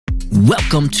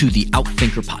Welcome to the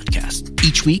Outthinker podcast.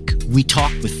 Each week, we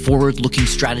talk with forward-looking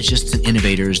strategists and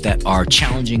innovators that are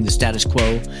challenging the status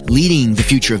quo, leading the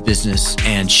future of business,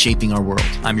 and shaping our world.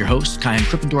 I'm your host, Kyan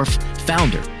Krippendorf,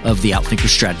 founder of the Outthinker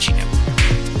Strategy Network.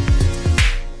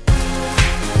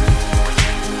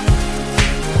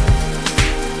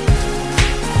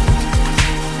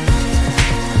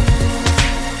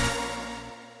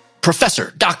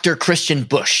 Professor Dr. Christian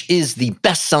Busch is the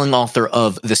best-selling author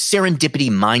of The Serendipity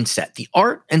Mindset, the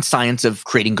art and science of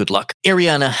creating good luck.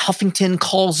 Ariana Huffington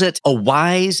calls it a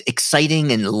wise,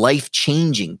 exciting, and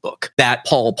life-changing book that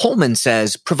Paul Polman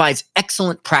says provides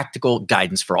excellent practical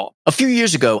guidance for all. A few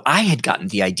years ago, I had gotten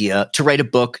the idea to write a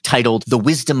book titled The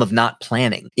Wisdom of Not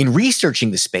Planning. In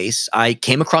researching the space, I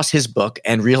came across his book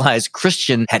and realized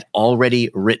Christian had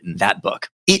already written that book.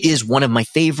 It is one of my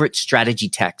favorite strategy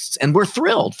texts, and we're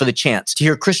thrilled for the chance to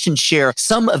hear Christian share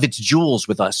some of its jewels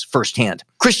with us firsthand.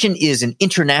 Christian is an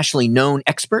internationally known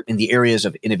expert in the areas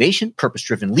of innovation,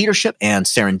 purpose-driven leadership, and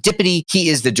serendipity. He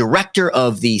is the director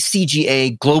of the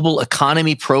CGA Global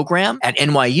Economy Program at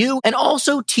NYU and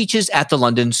also teaches at the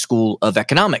London School of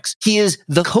Economics. He is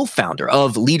the co-founder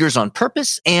of Leaders on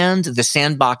Purpose and the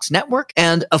Sandbox Network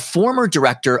and a former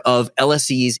director of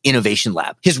LSE's Innovation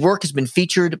Lab. His work has been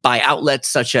featured by outlets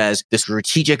such as the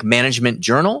Strategic Management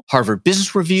Journal, Harvard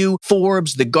Business Review,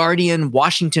 Forbes, The Guardian,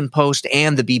 Washington Post,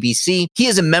 and the BBC. He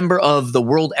is a member of the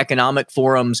World Economic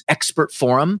Forum's Expert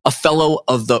Forum, a fellow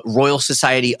of the Royal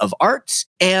Society of Arts,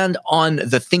 and on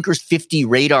the Thinkers 50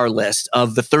 radar list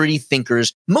of the 30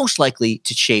 thinkers most likely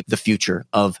to shape the future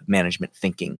of management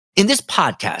thinking. In this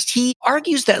podcast, he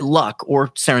argues that luck or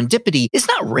serendipity is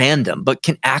not random, but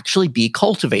can actually be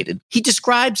cultivated. He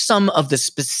describes some of the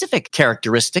specific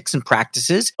characteristics and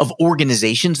practices of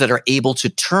organizations that are able to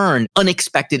turn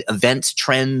unexpected events,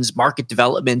 trends, market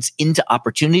developments into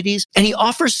opportunities. And he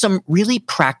offers some really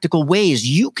practical ways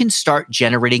you can start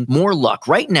generating more luck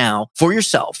right now for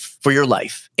yourself, for your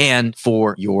life, and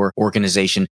for your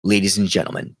organization. Ladies and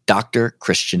gentlemen, Dr.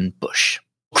 Christian Busch.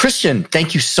 Christian,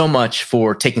 thank you so much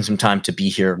for taking some time to be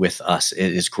here with us.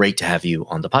 It is great to have you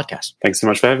on the podcast. Thanks so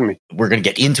much for having me. We're going to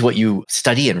get into what you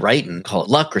study and write and call it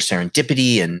luck or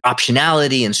serendipity and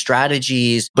optionality and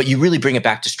strategies, but you really bring it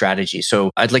back to strategy. So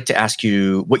I'd like to ask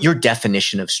you what your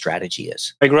definition of strategy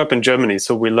is. I grew up in Germany,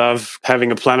 so we love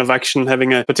having a plan of action,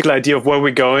 having a particular idea of where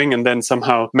we're going, and then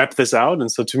somehow map this out.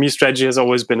 And so to me, strategy has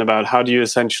always been about how do you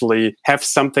essentially have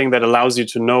something that allows you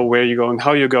to know where you're going,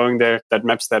 how you're going there, that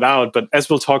maps that out. But as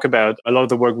we'll talk about, a lot of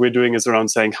the work we're doing is around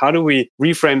saying, how do we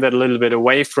reframe that a little bit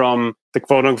away from the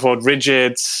quote unquote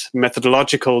rigid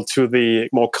methodological to the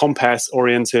more compass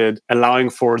oriented,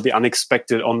 allowing for the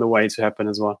unexpected on the way to happen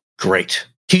as well. Great.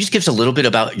 Can you just give us a little bit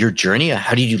about your journey?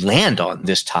 How did you land on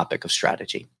this topic of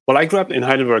strategy? Well, I grew up in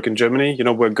Heidelberg in Germany,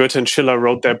 where Goethe and Schiller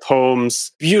wrote their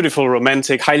poems. Beautiful,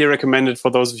 romantic, highly recommended for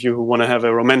those of you who want to have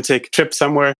a romantic trip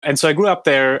somewhere. And so I grew up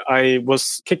there. I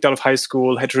was kicked out of high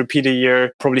school, had to repeat a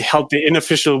year, probably held the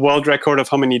unofficial world record of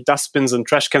how many dustbins and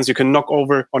trash cans you can knock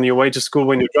over on your way to school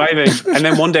when you're driving. And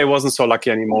then one day I wasn't so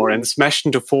lucky anymore and smashed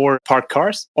into 4 parked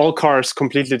cars, all cars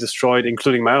completely destroyed,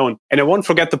 including my own. And I won't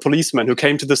forget the policeman who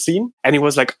came to the scene and he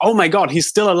was like, oh my God, he's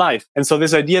still alive. And so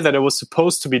this idea that I was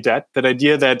supposed to be dead, that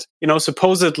idea that,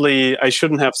 supposedly I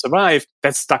shouldn't have survived,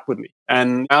 that stuck with me.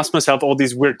 And I asked myself all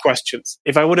these weird questions.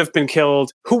 If I would have been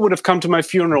killed, who would have come to my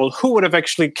funeral? Who would have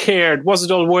actually cared? Was it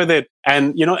all worth it?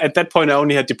 And, at that point, I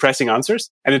only had depressing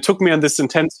answers. And it took me on this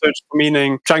intense search for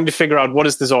meaning, trying to figure out what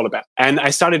is this all about. And I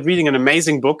started reading an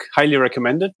amazing book, highly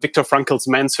recommended, Viktor Frankl's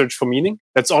Man's Search for Meaning.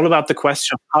 That's all about the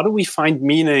question of how do we find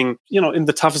meaning, in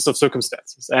the toughest of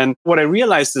circumstances. And what I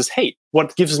realized is, hey,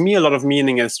 what gives me a lot of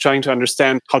meaning is trying to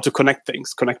understand how to connect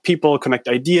things, connect people, connect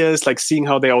ideas, like seeing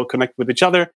how they all connect with each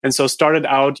other. And so started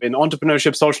out in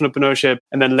entrepreneurship, social entrepreneurship,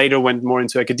 and then later went more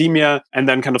into academia and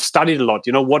then kind of studied a lot,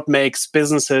 what makes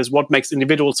businesses, what makes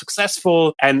individuals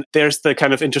successful. And there's the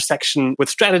kind of intersection with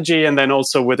strategy and then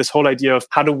also with this whole idea of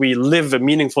how do we live a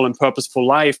meaningful and purposeful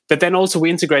life, but then also we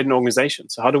integrate an organization.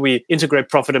 So how do we integrate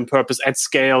profit and purpose at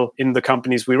scale in the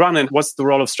companies we run and what's the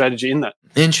role of strategy in that?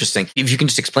 Interesting. If you can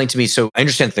just explain to me, so I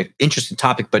understand the interesting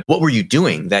topic, but what were you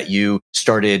doing that you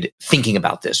started thinking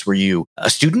about this? Were you a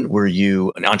student? Were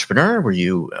you an entrepreneur? Were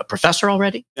you a professor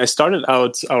already? I started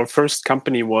out, our first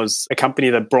company was a company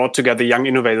that brought together young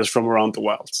innovators from around the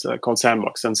world called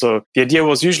Sandbox. And so the idea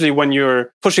was usually when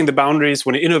you're pushing the boundaries,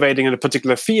 when you're innovating in a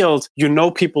particular field,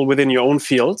 people within your own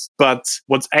field. But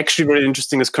what's actually really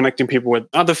interesting is connecting people with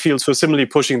other fields who are similarly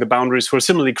pushing the boundaries, who are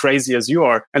similarly crazy as you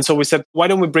are. And so we said, why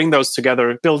don't we bring those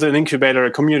together, build an incubator,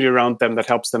 a community around them that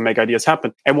helps them make ideas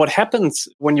happen. And what happens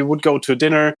when you would go to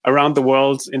dinner around the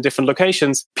world in different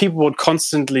locations, people would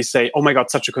constantly say, oh my God,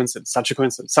 such a coincidence, such a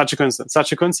coincidence, such a coincidence,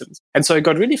 such a coincidence. And so I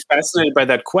got really fascinated by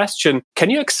that question. Can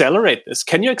you accelerate this?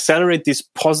 Can you accelerate these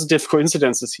positive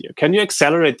coincidences here? Can you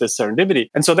accelerate this serendipity?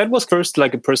 And so that was first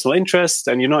like a personal interest.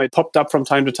 And, it popped up from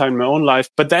time to time in my own life.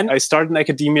 But then I started in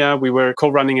academia. We were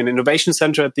co-running an innovation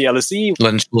center at the LSE.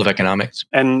 London School of Economics.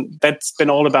 And that's been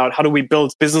all about how do we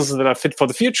build businesses that are fit for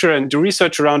the future and do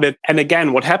research around it. And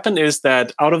again, what happened is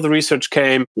that out of the research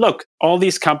came, look, all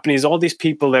these companies, all these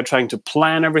people, they're trying to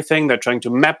plan everything. They're trying to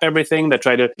map everything. They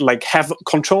try to have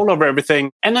control over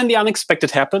everything. And then the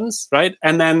unexpected happens, right?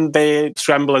 And then they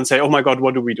scramble and say, oh my God,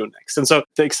 what do we do next? And so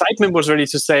the excitement was really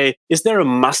to say, is there a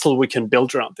muscle we can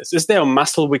build around this? Is there a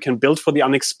muscle we can build for the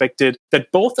unexpected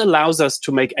that both allows us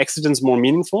to make accidents more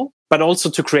meaningful, but also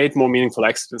to create more meaningful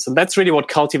accidents? And that's really what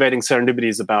cultivating serendipity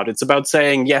is about. It's about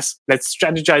saying, yes, let's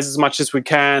strategize as much as we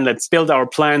can. Let's build our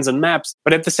plans and maps.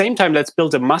 But at the same time, let's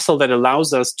build a muscle that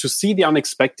allows us to see the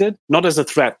unexpected, not as a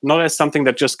threat, not as something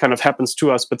that just kind of happens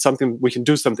to us, but something we can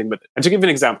do something with it. And to give you an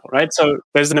example, right? So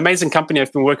there's an amazing company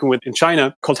I've been working with in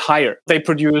China called Haier. They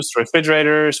produce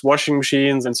refrigerators, washing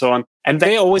machines, and so on. And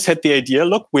they always had the idea,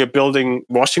 look, we're building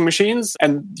washing machines,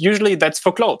 and usually that's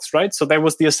for clothes, right? So that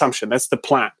was the assumption. That's the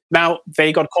plan. Now,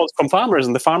 they got calls from farmers,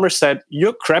 and the farmers said,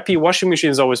 your crappy washing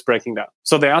machine is always breaking down.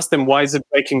 So they asked them, why is it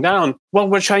breaking down? Well,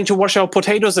 we're trying to wash our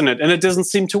potatoes in it, and it doesn't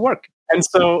seem to work. And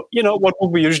so, what would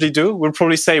we usually do? We'll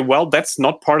probably say, well, that's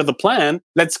not part of the plan.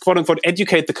 Let's, quote unquote,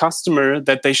 educate the customer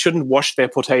that they shouldn't wash their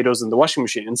potatoes in the washing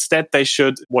machine. Instead, they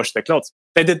should wash their clothes.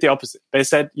 They did the opposite. They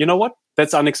said, you know what?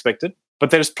 That's unexpected. But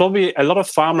there's probably a lot of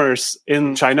farmers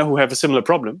in China who have a similar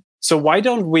problem. So why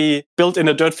don't we build in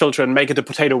a dirt filter and make it a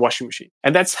potato washing machine?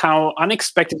 And that's how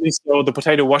unexpectedly so the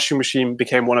potato washing machine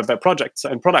became one of their projects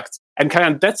and products. And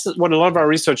kind of that's what a lot of our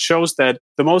research shows, that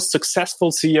the most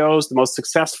successful CEOs, the most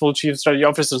successful chief strategy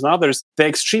officers and others, they're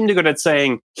extremely good at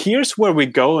saying, here's where we're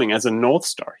going as a North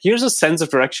Star. Here's a sense of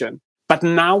direction. But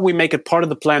now we make it part of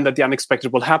the plan that the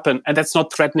unexpected will happen. And that's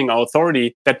not threatening our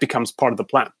authority. That becomes part of the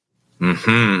plan.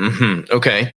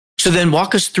 Okay. So then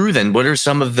walk us through then, what are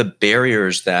some of the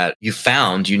barriers that you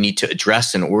found you need to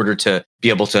address in order to be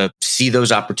able to see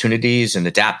those opportunities and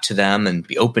adapt to them and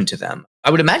be open to them? I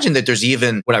would imagine that there's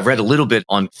even what I've read a little bit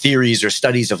on theories or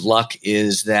studies of luck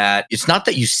is that it's not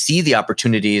that you see the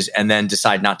opportunities and then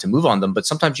decide not to move on them, but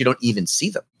sometimes you don't even see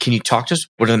them. Can you talk to us?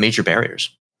 What are the major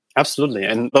barriers? Absolutely.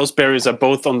 And those barriers are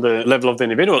both on the level of the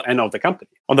individual and of the company.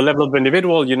 On the level of the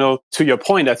individual, to your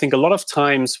point, I think a lot of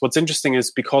times what's interesting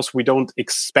is because we don't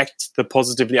expect the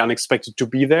positively unexpected to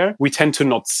be there, we tend to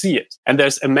not see it. And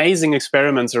there's amazing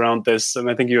experiments around this. And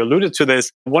I think you alluded to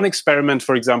this. One experiment,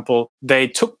 for example, they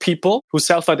took people who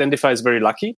self-identify as very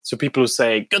lucky. So people who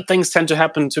say, good things tend to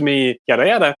happen to me, yada,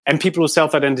 yada. And people who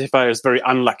self-identify as very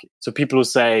unlucky. So people who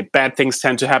say, bad things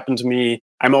tend to happen to me,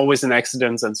 I'm always in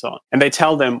accidents and so on. And they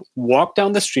tell them, walk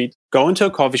down the street, go into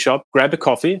a coffee shop, grab a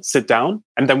coffee, sit down,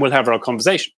 and then we'll have our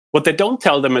conversation. What they don't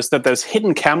tell them is that there's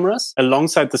hidden cameras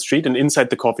alongside the street and inside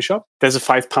the coffee shop. There's a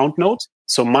 5-pound note,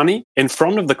 so money, in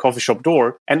front of the coffee shop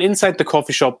door. And inside the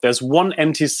coffee shop, there's one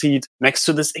empty seat next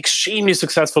to this extremely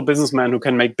successful businessman who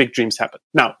can make big dreams happen.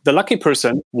 Now, the lucky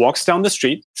person walks down the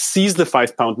street, sees the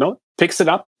 5-pound note, picks it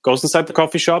up, goes inside the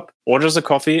coffee shop, orders a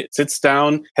coffee, sits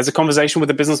down, has a conversation with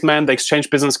the businessman, they exchange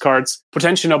business cards,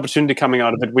 potentially an opportunity coming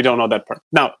out of it. We don't know that part.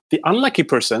 Now, the unlucky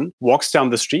person walks down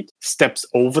the street, steps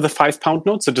over the 5-pound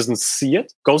note, so doesn't see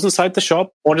it, goes inside the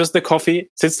shop, orders the coffee,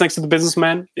 sits next to the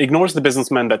businessman, ignores the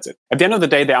businessman, that's it. At the end of the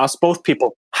day, they ask both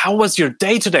people, how was your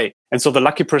day today? And so the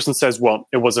lucky person says, well,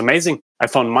 it was amazing. I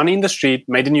found money in the street,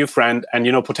 made a new friend, and,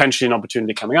 potentially an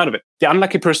opportunity coming out of it. The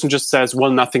unlucky person just says, well,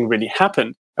 nothing really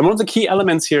happened. And one of the key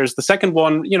elements here is the second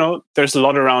one, there's a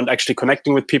lot around actually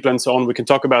connecting with people and so on. We can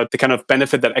talk about the kind of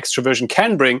benefit that extroversion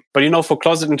can bring. But, for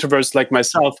closet introverts like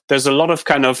myself, there's a lot of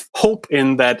kind of hope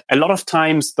in that a lot of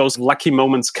times those lucky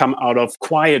moments come out of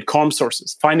quiet, calm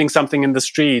sources, finding something in the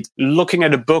street, looking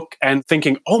at a book and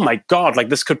thinking, oh my God,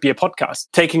 this could be a podcast,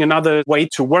 taking another way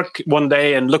to work one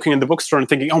day and looking in the bookstore and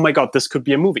thinking, oh my God, this could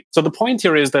be a movie. So the point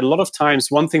here is that a lot of times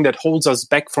one thing that holds us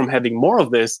back from having more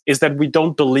of this is that we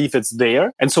don't believe it's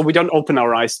there. And so we don't open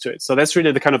our eyes to it. So that's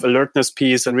really the kind of alertness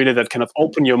piece and really that kind of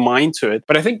open your mind to it.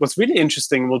 But I think what's really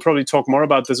interesting, we'll probably talk more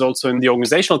about this also in the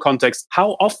organizational context,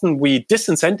 how often we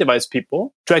disincentivize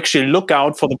people to actually look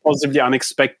out for the positively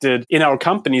unexpected in our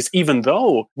companies, even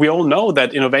though we all know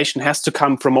that innovation has to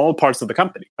come from all parts of the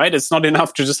company, right? It's not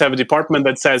enough to just have a department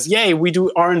that says, yay, we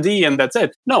do R&D and that's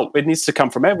it. No, it needs to come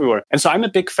from everywhere. And so I'm a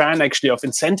big fan actually of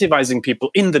incentivizing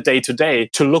people in the day-to-day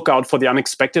to look out for the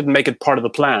unexpected and make it part of the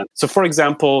plan. So for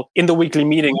example, in the weekly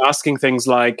meeting, asking things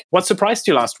like, what surprised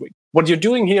you last week? what you're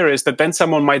doing here is that then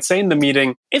someone might say in the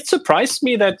meeting, it surprised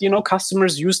me that,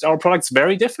 customers used our products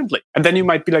very differently. And then you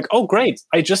might be like, oh, great.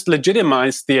 I just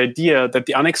legitimized the idea that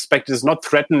the unexpected is not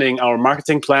threatening our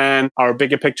marketing plan, our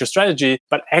bigger picture strategy,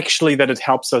 but actually that it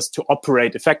helps us to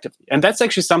operate effectively. And that's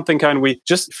actually something we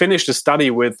just finished a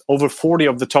study with over 40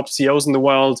 of the top CEOs in the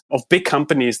world of big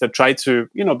companies that try to,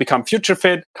 become future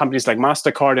fit, companies like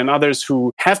MasterCard and others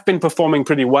who have been performing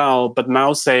pretty well, but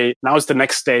now say, now is the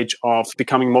next stage of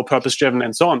becoming more purpose driven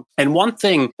and so on. And one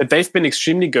thing that they've been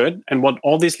extremely good, and what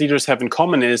all these leaders have in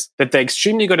common, is that they're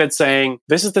extremely good at saying,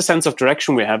 this is the sense of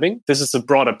direction we're having. This is a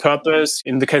broader purpose.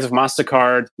 In the case of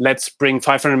MasterCard, let's bring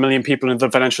 500 million people into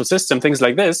the financial system, things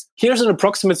like this. Here's an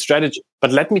approximate strategy.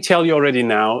 But let me tell you already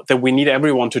now that we need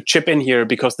everyone to chip in here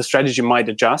because the strategy might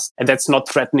adjust. And that's not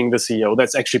threatening the CEO.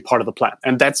 That's actually part of the plan.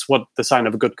 And that's what the sign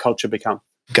of a good culture becomes.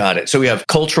 Got it. So we have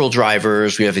cultural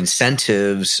drivers, we have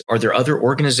incentives. Are there other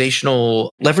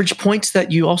organizational leverage points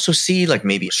that you also see, like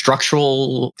maybe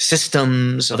structural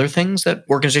systems, other things that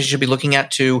organizations should be looking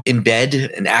at to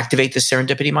embed and activate this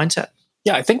serendipity mindset?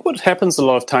 Yeah, I think what happens a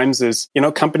lot of times is,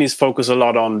 companies focus a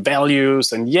lot on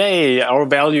values and yay, our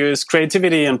value is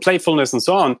creativity and playfulness and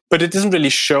so on, but it doesn't really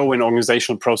show in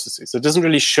organizational processes. It doesn't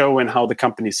really show in how the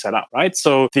company is set up, right?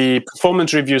 So the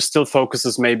performance review still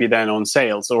focuses maybe then on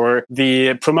sales, or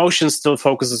the promotion still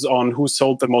focuses on who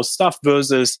sold the most stuff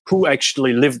versus who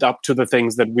actually lived up to the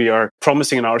things that we are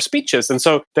promising in our speeches. And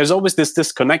so there's always this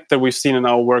disconnect that we've seen in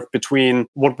our work between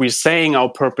what we're saying our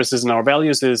purpose is and our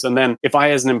values is, and then if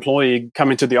I as an employee come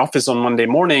into the office on Monday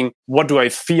morning, what do I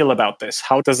feel about this?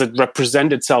 How does it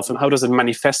represent itself and how does it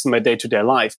manifest in my day-to-day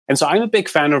life? And so I'm a big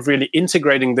fan of really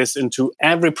integrating this into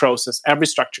every process, every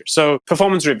structure. So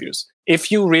performance reviews.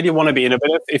 If you really want to be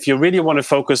innovative, if you really want to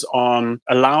focus on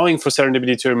allowing for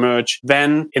serendipity to emerge,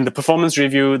 then in the performance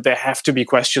review, there have to be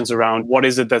questions around what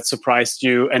is it that surprised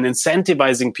you and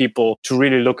incentivizing people to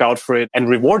really look out for it and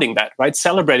rewarding that, right?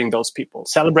 Celebrating those people,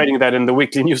 celebrating that in the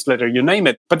weekly newsletter, you name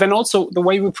it. But then also the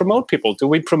way we promote people. Do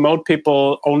we promote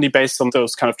people only based on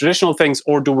those kind of traditional things,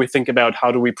 or do we think about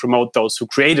how do we promote those who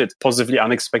created positively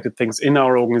unexpected things in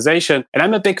our organization? And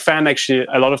I'm a big fan, actually,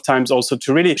 a lot of times also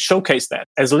to really showcase that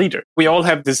as a leader. We all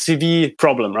have the CV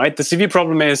problem, right? The CV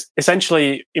problem is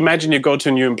essentially, imagine you go to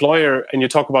a new employer and you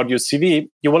talk about your CV,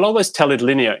 you will always tell it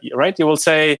linear, right? You will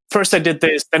say, first I did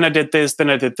this, then I did this,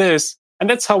 then I did this. And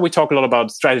that's how we talk a lot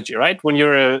about strategy, right? When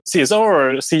you're a CSO or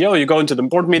a CEO, you go into the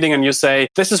board meeting and you say,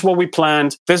 this is what we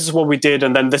planned, this is what we did,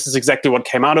 and then this is exactly what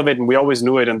came out of it, and we always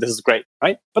knew it, and this is great,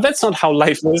 right? But that's not how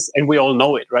life is, and we all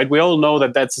know it, right? We all know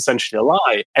that that's essentially a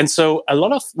lie. And so a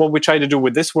lot of what we try to do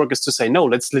with this work is to say, no,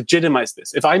 let's legitimize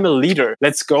this. If I'm a leader,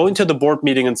 let's go into the board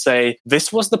meeting and say,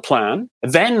 this was the plan.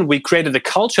 Then we created a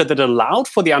culture that allowed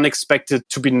for the unexpected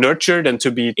to be nurtured and to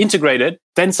be integrated.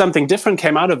 Then something different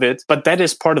came out of it, but that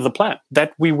is part of the plan,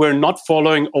 that we were not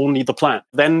following only the plan.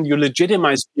 Then you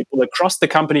legitimize people across the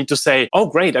company to say, oh,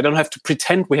 great, I don't have to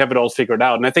pretend we have it all figured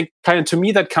out. And I think kind of to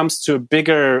me, that comes to a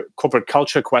bigger corporate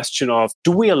culture question of,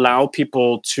 do we allow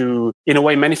people to, in a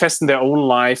way, manifest in their own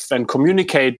life and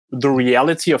communicate the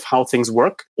reality of how things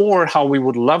work, or how we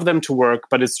would love them to work,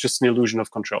 but it's just an illusion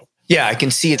of control? Yeah, I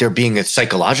can see there being a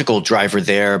psychological driver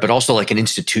there, but also like an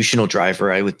institutional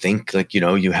driver. I would think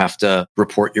you have to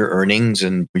report your earnings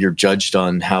and you're judged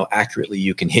on how accurately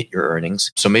you can hit your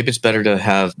earnings. So maybe it's better to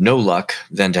have no luck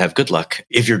than to have good luck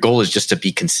if your goal is just to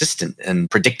be consistent and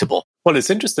predictable. Well,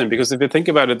 it's interesting because if you think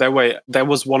about it that way, that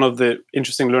was one of the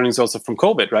interesting learnings also from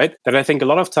COVID, right? That I think a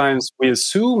lot of times we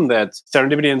assume that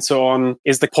serendipity and so on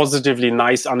is the positively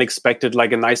nice, unexpected,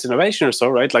 like a nice innovation or so,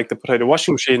 right? Like the potato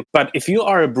washing machine. But if you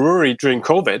are a brewery during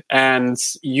COVID and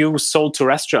you sold to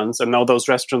restaurants and now those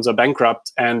restaurants are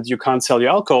bankrupt and you can't sell your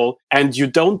alcohol, and you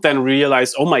don't then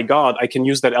realize, oh my God, I can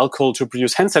use that alcohol to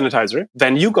produce hand sanitizer,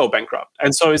 then you go bankrupt.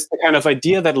 And so it's the kind of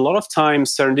idea that a lot of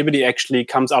times serendipity actually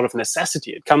comes out of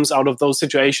necessity. It comes out of those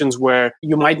situations where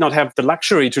you might not have the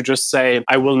luxury to just say,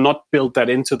 I will not build that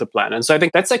into the plan. And so I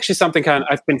think that's actually something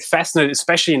I've been fascinated,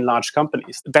 especially in large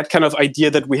companies. That kind of idea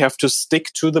that we have to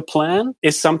stick to the plan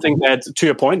is something that, to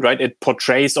your point, right, it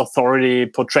portrays authority,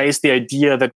 portrays the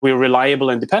idea that we're reliable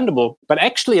and dependable. But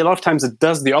actually, a lot of times it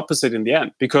does the opposite in the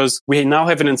end, because we now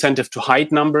have an incentive to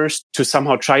hide numbers, to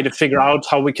somehow try to figure out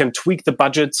how we can tweak the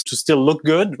budgets to still look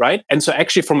good, right? And so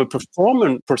actually from a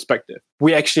performance perspective,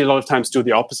 we actually a lot of times do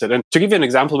the opposite. And to give you an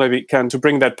example, maybe to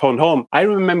bring that point home, I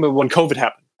remember when COVID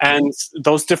happened. and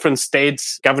those different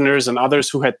states, governors and others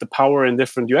who had the power in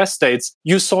different US states,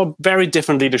 you saw very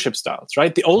different leadership styles,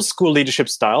 right? The old school leadership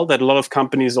style that a lot of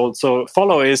companies also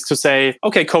follow is to say,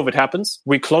 okay, COVID happens.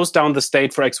 We close down the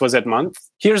state for XYZ month.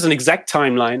 Here's an exact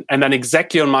timeline. And then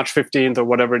exactly on March 15th or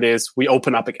whatever it is, we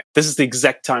open up again. This is the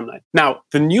exact timeline. Now,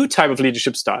 the new type of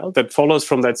leadership style that follows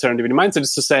from that serendipity mindset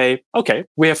is to say, okay,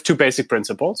 we have two basic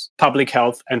principles, public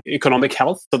health and economic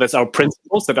health. So that's our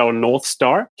principles, that's our North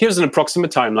Star. Here's an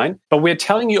approximate timeline. But we're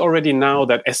telling you already now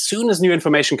that as soon as new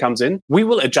information comes in, we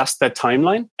will adjust that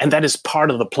timeline. And that is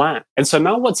part of the plan. And so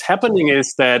now what's happening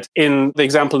is that in the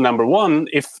example number one,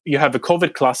 if you have a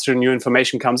COVID cluster and new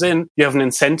information comes in, you have an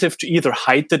incentive to either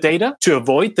hide the data, to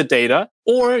avoid the data,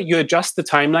 or you adjust the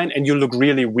timeline and you look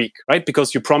really weak, right?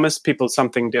 Because you promise people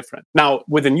something different. Now,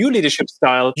 with a new leadership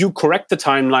style, you correct the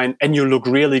timeline and you look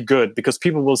really good because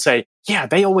people will say, yeah,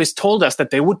 they always told us that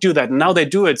they would do that. And now they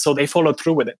do it. So they followed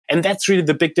through with it. And that's really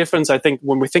the big difference, I think,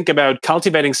 when we think about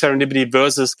cultivating serendipity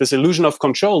versus this illusion of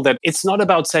control, that it's not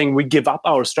about saying we give up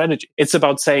our strategy. It's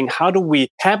about saying, how do we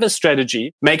have a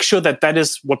strategy, make sure that that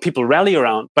is what people rally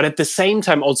around, but at the same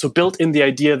time also build in the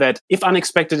idea that if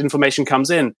unexpected information comes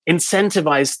in,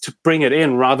 incentivized to bring it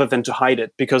in rather than to hide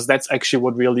it, because that's actually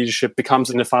what real leadership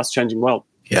becomes in a fast changing world.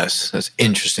 Yes, that's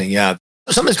interesting. Yeah.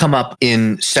 Something's come up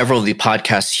in several of the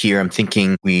podcasts here. I'm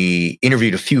thinking we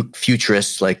interviewed a few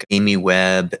futurists like Amy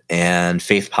Webb and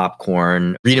Faith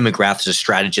Popcorn. Rita McGrath is a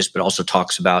strategist, but also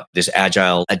talks about this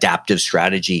agile adaptive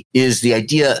strategy, is the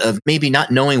idea of maybe not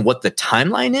knowing what the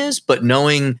timeline is, but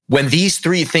knowing when these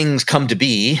three things come to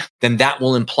be, then that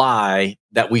will imply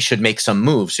that we should make some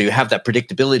moves. So you have that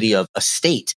predictability of a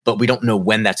state, but we don't know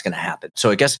when that's going to happen. So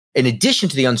I guess in addition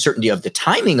to the uncertainty of the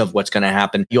timing of what's going to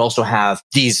happen, you also have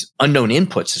these unknown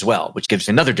inputs as well, which gives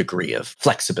another degree of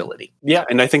flexibility. Yeah.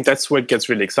 And I think that's where it gets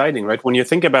really exciting, right? When you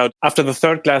think about after the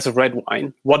third glass of red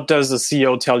wine, what does the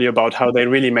CEO tell you about how they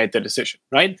really made the decision,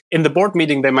 right? In the board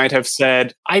meeting, they might have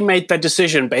said, I made that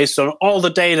decision based on all the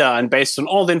data and based on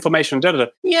all the information. Da, da,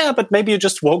 da. Yeah, but maybe you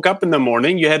just woke up in the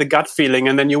morning, you had a gut feeling,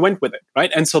 and then you went with it, right?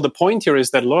 And so the point here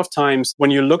is that a lot of times when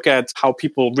you look at how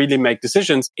people really make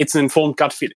decisions, it's an informed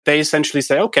gut feeling. They essentially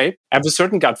say, okay, I have a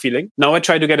certain gut feeling. Now I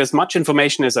try to get as much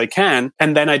information as I can,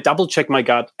 and then I double check my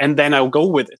gut, and then I'll go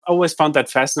with it. I always found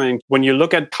that fascinating. When you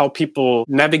look at how people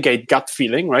navigate gut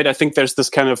feeling, right? I think there's this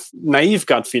kind of naive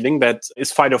gut feeling that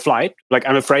is fight or flight. Like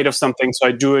I'm afraid of something, so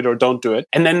I do it or don't do it.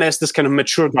 And then there's this kind of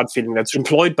mature gut feeling that's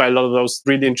employed by a lot of those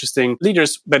really interesting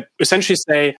leaders that essentially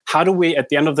say, how do we, at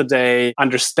the end of the day,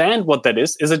 understand what that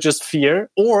is? Is it just fear,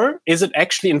 or is it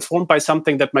actually informed by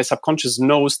something that my subconscious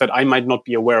knows that I might not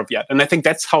be aware of yet? And I think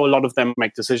that's how a lot of them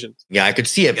make decisions. Yeah, I could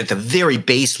see it at the very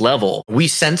base level. We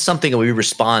sense something and we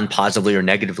respond positively or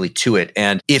negatively to it.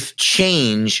 And if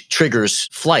change triggers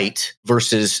flight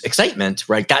versus excitement,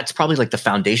 right, that's probably like the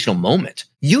foundational moment.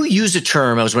 You use a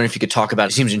term, I was wondering if you could talk about,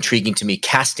 it seems intriguing to me,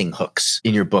 casting hooks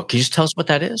in your book. Can you just tell us what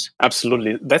that is?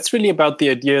 Absolutely. That's really about the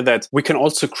idea that we can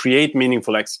also create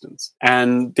meaningful accidents.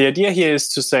 And the idea here is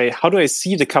to say, how do I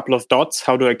seed a couple of dots?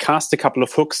 How do I cast a couple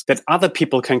of hooks that other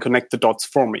people can connect the dots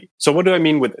for me? So what do I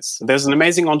mean with this? There's an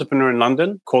amazing entrepreneur in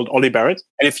London called Ollie Barrett.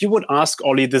 And if you would ask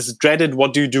Ollie this dreaded,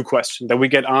 what do you do question that we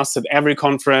get asked at every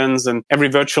conference and every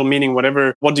virtual meeting,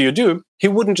 whatever, what do you do? He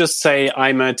wouldn't just say,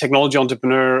 I'm a technology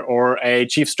entrepreneur or a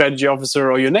chief strategy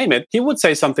officer or you name it. He would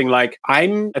say something like,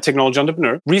 I'm a technology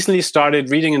entrepreneur, recently started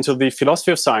reading into the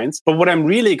philosophy of science, but what I'm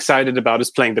really excited about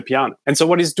is playing the piano. And so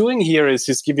what he's doing here is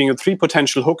he's giving you three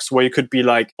potential hooks where you could be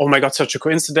like, oh my God, such a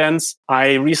coincidence.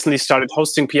 I recently started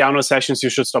hosting piano sessions.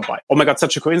 You should stop by. Oh my God,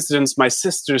 such a coincidence. My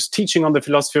sister's teaching on the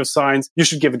philosophy of science. You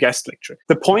should give a guest lecture.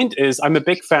 The point is, I'm a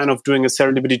big fan of doing a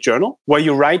serendipity journal where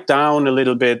you write down a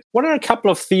little bit, what are a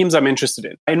couple of themes I'm interested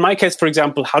in? In my case, for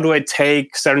example, how do I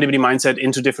take serendipity mindset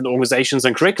into different organizations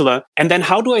and curricula? And then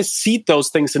how do I seed those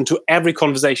things into every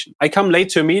conversation? I come late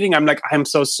to a meeting. I'm like, I'm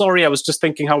so sorry. I was just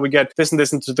thinking how we get this and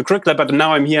this into the curricula, but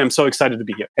now I'm here. I'm so excited to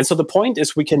be here. And so the point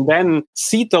is we can then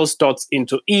seed those dots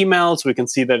into emails. We can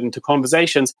see that into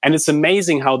conversations. And it's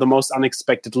amazing how the most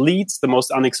unexpected leads, the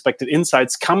most unexpected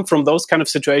insights come from those kind of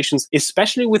situations,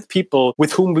 especially with people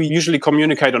with whom we usually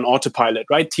communicate on autopilot,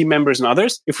 right? Team members and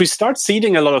others. If we start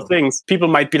seeding a lot of things, people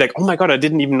might be like, oh my God, I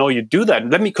didn't even know you do that.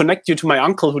 Let me connect you to my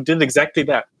uncle who did exactly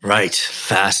that. Right.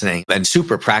 Fascinating and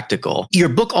super practical. Your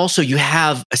book also, you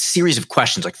have a series of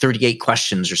questions, like 38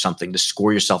 questions or something to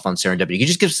score yourself on serendipity. Can you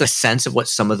just give us a sense of what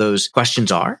some of those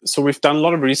questions are? So we've done a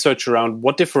lot of research around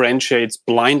what differentiates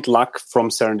blind luck from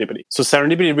serendipity. So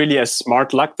serendipity really is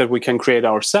smart luck that we can create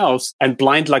ourselves, and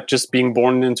blind luck just being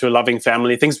born into a loving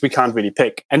family, things we can't really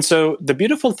pick. And so the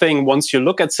beautiful thing, once you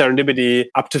look at serendipity,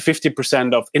 up to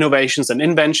 50% of innovations and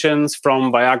inventions,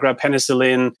 from Viagra,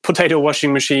 penicillin, potato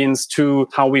washing machines, to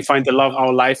how we find the love of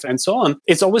our life and so on,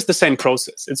 it's always the same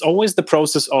process. It's always the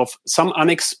process of some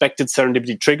unexpected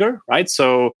serendipity trigger, right?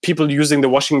 So people using the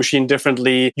washing machine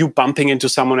differently, you bumping into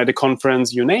someone at a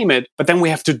conference, you name it. But then we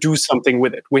have to do something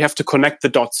with it. We have to connect the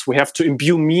dots. We have to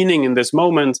imbue meaning in this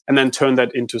moment and then turn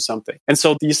that into something. And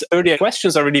so these 38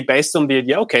 questions are really based on the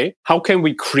idea, okay, how can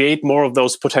we create more of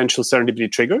those potential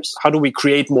serendipity triggers? How do we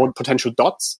create more potential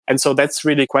dots? And so that's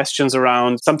really questions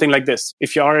around something like this.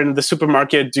 If you are in the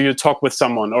supermarket, do you talk with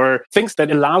someone, or things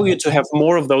that allow you to have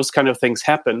more of those kind of things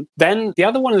happen? Then the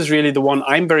other one is really the one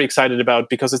I'm very excited about,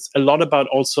 because it's a lot about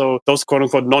also those quote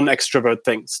unquote non-extrovert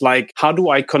things. Like, how do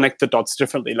I connect the dots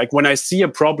differently? Like, when I see a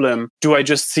problem, do I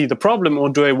just see the problem, or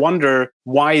do I wonder,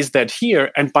 why is that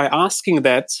here? And by asking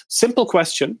that simple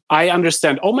question, I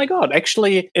understand, oh my God,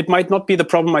 actually, it might not be the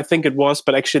problem I think it was,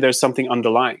 but actually there's something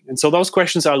underlying. And so those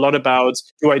questions are a lot about,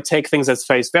 do I take things at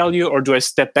face value, or do I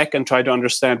step back and try to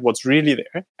understand what's really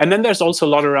there? And then there's also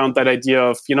a lot around that idea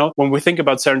of, when we think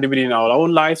about serendipity in our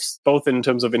own lives, both in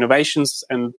terms of innovations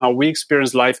and how we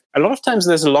experience life, a lot of times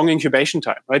there's a long incubation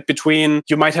time, right? Between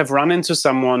you might have run into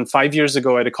someone 5 years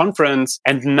ago at a conference,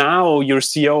 and now your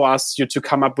CEO asks you to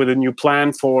come up with a new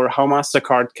plan for how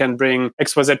MasterCard can bring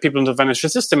XYZ people into the financial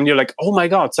system. And you're like, oh my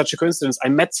God, such a coincidence. I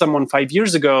met someone 5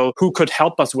 years ago who could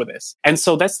help us with this. And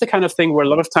so that's the kind of thing where a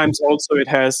lot of times also it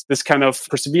has this kind of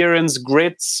perseverance,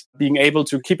 grit, being able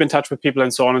to keep in touch with people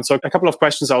and so on. And so a couple of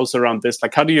questions are also around this,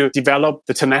 like, how do you develop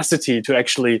the tenacity to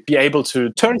actually be able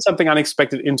to turn something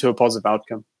unexpected into a positive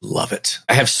outcome? Love it.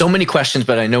 I have so many questions,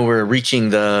 but I know we're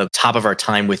reaching the top of our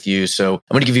time with you. So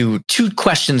I'm going to give you 2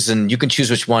 questions and you can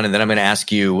choose which one. And then I'm going to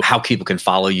ask you how people can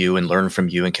follow you and learn from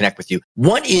you and connect with you.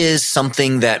 What is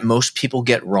something that most people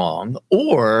get wrong,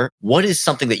 or what is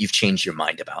something that you've changed your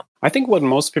mind about? I think what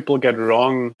most people get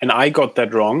wrong, and I got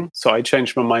that wrong, so I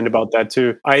changed my mind about that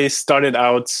too. I started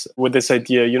out with this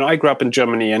idea, I grew up in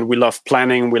Germany and we love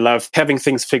planning, we love having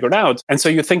things figured out. And so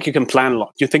you think you can plan a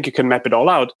lot, you think you can map it all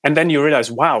out. And then you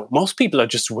realize, wow, most people are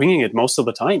just winging it most of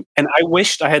the time. And I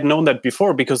wished I had known that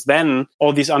before, because then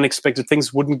all these unexpected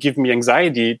things wouldn't give me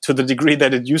anxiety to the degree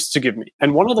that it used to give me.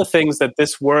 And one of the things that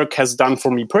this work has done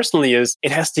for me personally is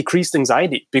it has decreased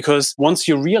anxiety, because once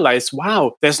you realize,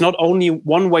 wow, there's not only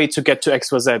one way to get to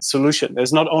XYZ solution,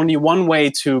 there's not only one way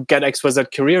to get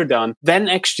XYZ career done, then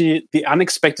actually the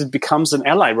unexpected becomes an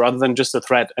ally rather than just a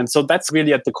threat. And so that's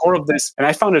really at the core of this. And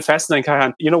I found it fascinating,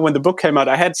 Kaihan. When the book came out,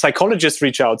 I had psychologists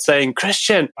reach out saying,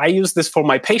 Christian, I use this for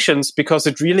my patients because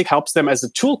it really helps them as a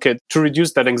toolkit to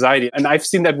reduce that anxiety. And I've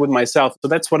seen that with myself. So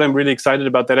that's what I'm really excited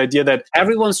about, that idea that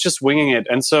everyone's just winging it.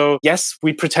 And so, yes,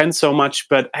 we pretend so much,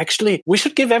 but actually we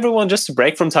should give everyone just a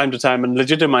break from time to time and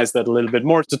legitimize that a little bit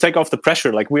more to take off the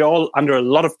pressure. Like, we're all under a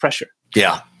lot of pressure.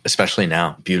 Yeah, especially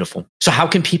now. Beautiful. So how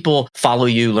can people follow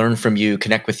you, learn from you,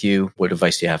 connect with you? What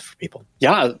advice do you have for people?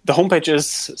 Yeah, the homepage is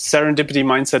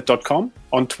serendipitymindset.com.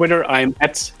 On Twitter, I'm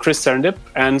at Chris Serendip,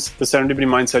 and the Serendipity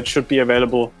Mindset should be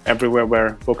available everywhere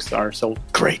where books are sold.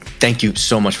 Great. Thank you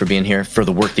so much for being here, for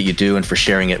the work that you do, and for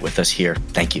sharing it with us here.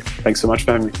 Thank you. Thanks so much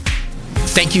for having me.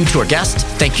 Thank you to our guest.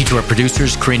 Thank you to our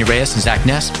producers, Karina Reyes and Zach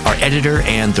Ness, our editor,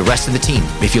 and the rest of the team.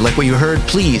 If you like what you heard,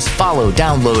 please follow,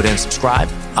 download, and subscribe.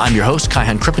 I'm your host,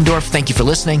 Kaihan Krippendorf. Thank you for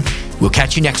listening. We'll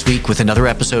catch you next week with another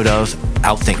episode of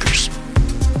Outthinkers.